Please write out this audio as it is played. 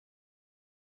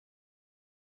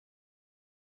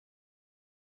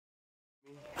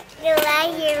You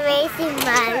like your racing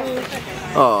mommy.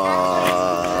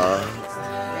 Aww.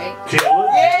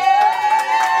 Kaela?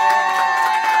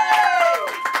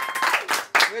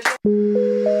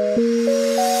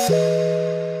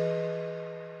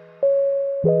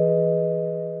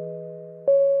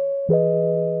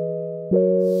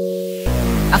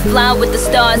 I fly with the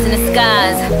stars in the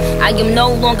skies. I am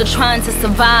no longer trying to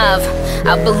survive.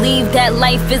 I believe that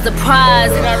life is a prize,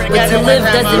 but to live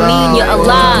doesn't mean you're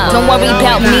alive. Don't worry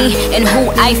about me and who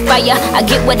I fire. I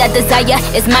get what I desire,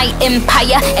 it's my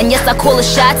empire. And yes, I call the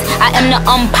shots, I am the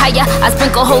umpire. I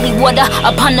sprinkle holy water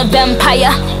upon the vampire.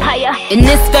 In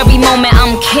this very moment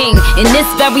I'm king. In this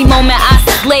very moment I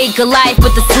slay Goliath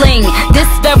with the sling. This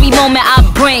very moment I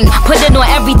bring, put it on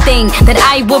everything, that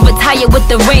I will retire with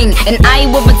the ring, and I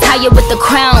will retire with the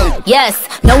crown. Yes,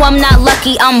 no, I'm not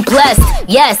lucky, I'm blessed.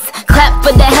 Yes, clap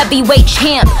for the heavyweight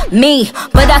champ, me.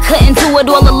 But I couldn't do it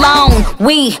all alone.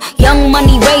 We, young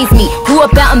money raised me, grew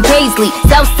up out in Paisley,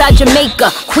 Southside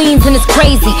Jamaica, Queens, and it's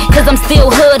crazy, cause I'm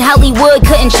still hood, Hollywood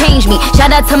couldn't change me.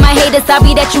 Shout out to my haters,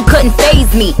 sorry that you couldn't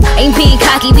faze me. Ain't being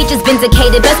cocky, we just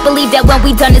vindicated. Best believe that when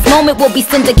we done this moment we'll be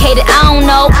syndicated. I don't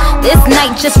know, this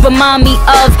night just remind me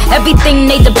of everything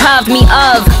they deprived me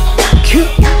of.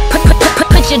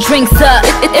 Put your drinks up,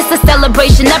 it's a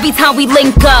celebration every time we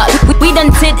link up. We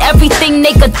done did everything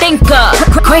they could think of.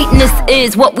 Greatness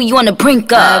is what we on the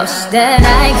brink of. I wish that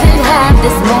I could have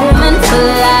this moment for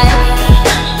life.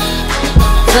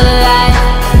 For life.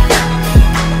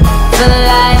 For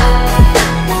life.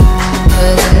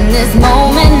 Cause in this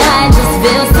moment I just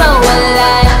feel so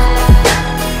alive.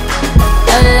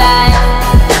 Alive.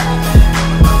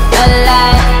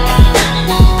 Alive.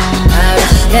 I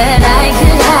wish that I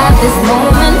could have this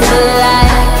moment for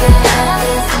life.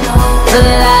 For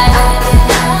life.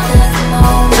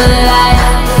 For life.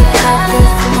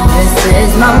 This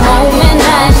is my moment,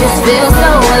 I just feel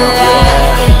so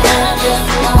alive.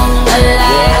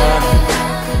 Alive.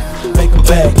 Make 'em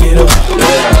back it up.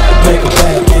 Make 'em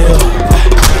back it up.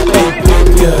 Make 'em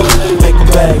back it up. Make 'em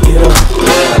back it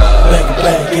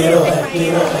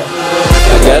up.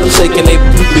 I got them shaking they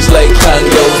boobies like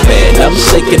congos, man. I'm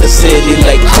shaking the city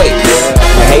like quakes.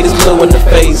 My haters blue in the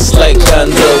face like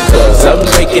condo, cause I'm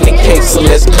breaking the cake, so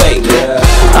let's play.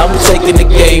 I'm taking the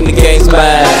game's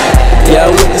mine.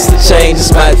 Y'all witness the change,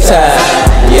 it's my time.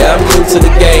 Yeah, I'm new to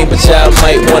the game, but y'all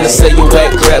might wanna say you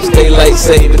whack raps, they like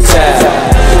saving time.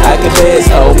 I can dance,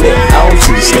 homie, I don't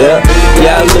two-step.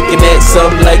 Y'all looking at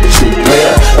something like a true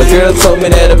player. A girl told me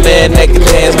that a man that can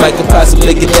dance might could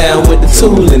possibly get down with the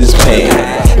tool in his pants.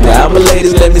 Now I'm a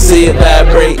ladies, let me see it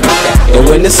vibrate. And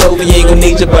when it's over, you ain't gon'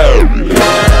 need your bird.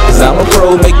 Cause I'm a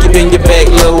pro, make you bend your back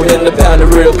low, then the pound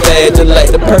of real fast, just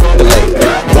like the percolate.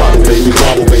 Wobble baby,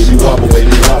 wobble baby, wobble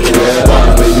baby, wobble.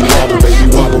 Wobble baby, wobble baby,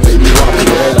 wobble baby, wobble.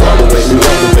 Wobble baby,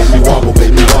 wobble baby, wobble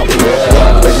baby, wobble.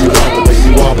 Wobble baby, wobble baby,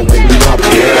 wobble baby, wobble.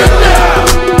 Get it now!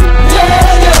 Yeah,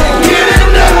 yeah, get it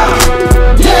now!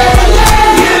 Yeah, yeah,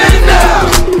 get it now!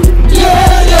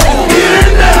 Yeah, yeah, get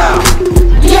it now!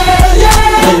 Yeah, yeah.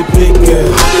 Hey big girl,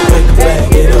 make 'em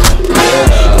back it up.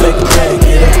 Make 'em back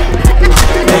it up.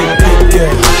 Hey big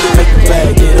girl, make 'em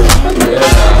back it up.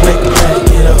 Make 'em back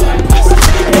it up.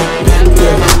 Hey big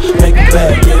girl, make 'em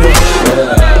back it up.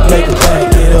 Make 'em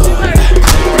back it up.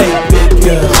 Hey big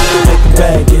girl, make 'em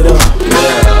back it up.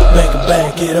 Make 'em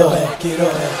back it up. Back it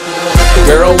up.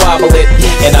 Girl, wobble it,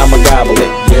 and I'ma gobble it.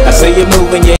 I say you're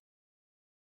moving, yeah.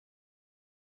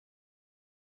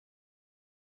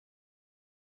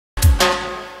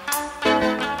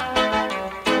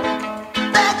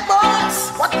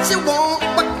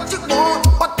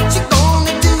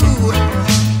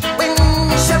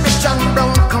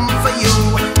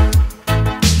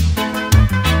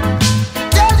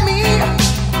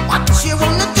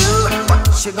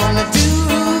 You gonna do?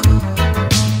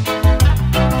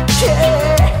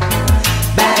 Yeah.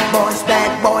 Bad boys,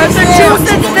 bad boys.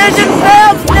 ARka-chusetts Visi,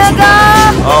 nigga.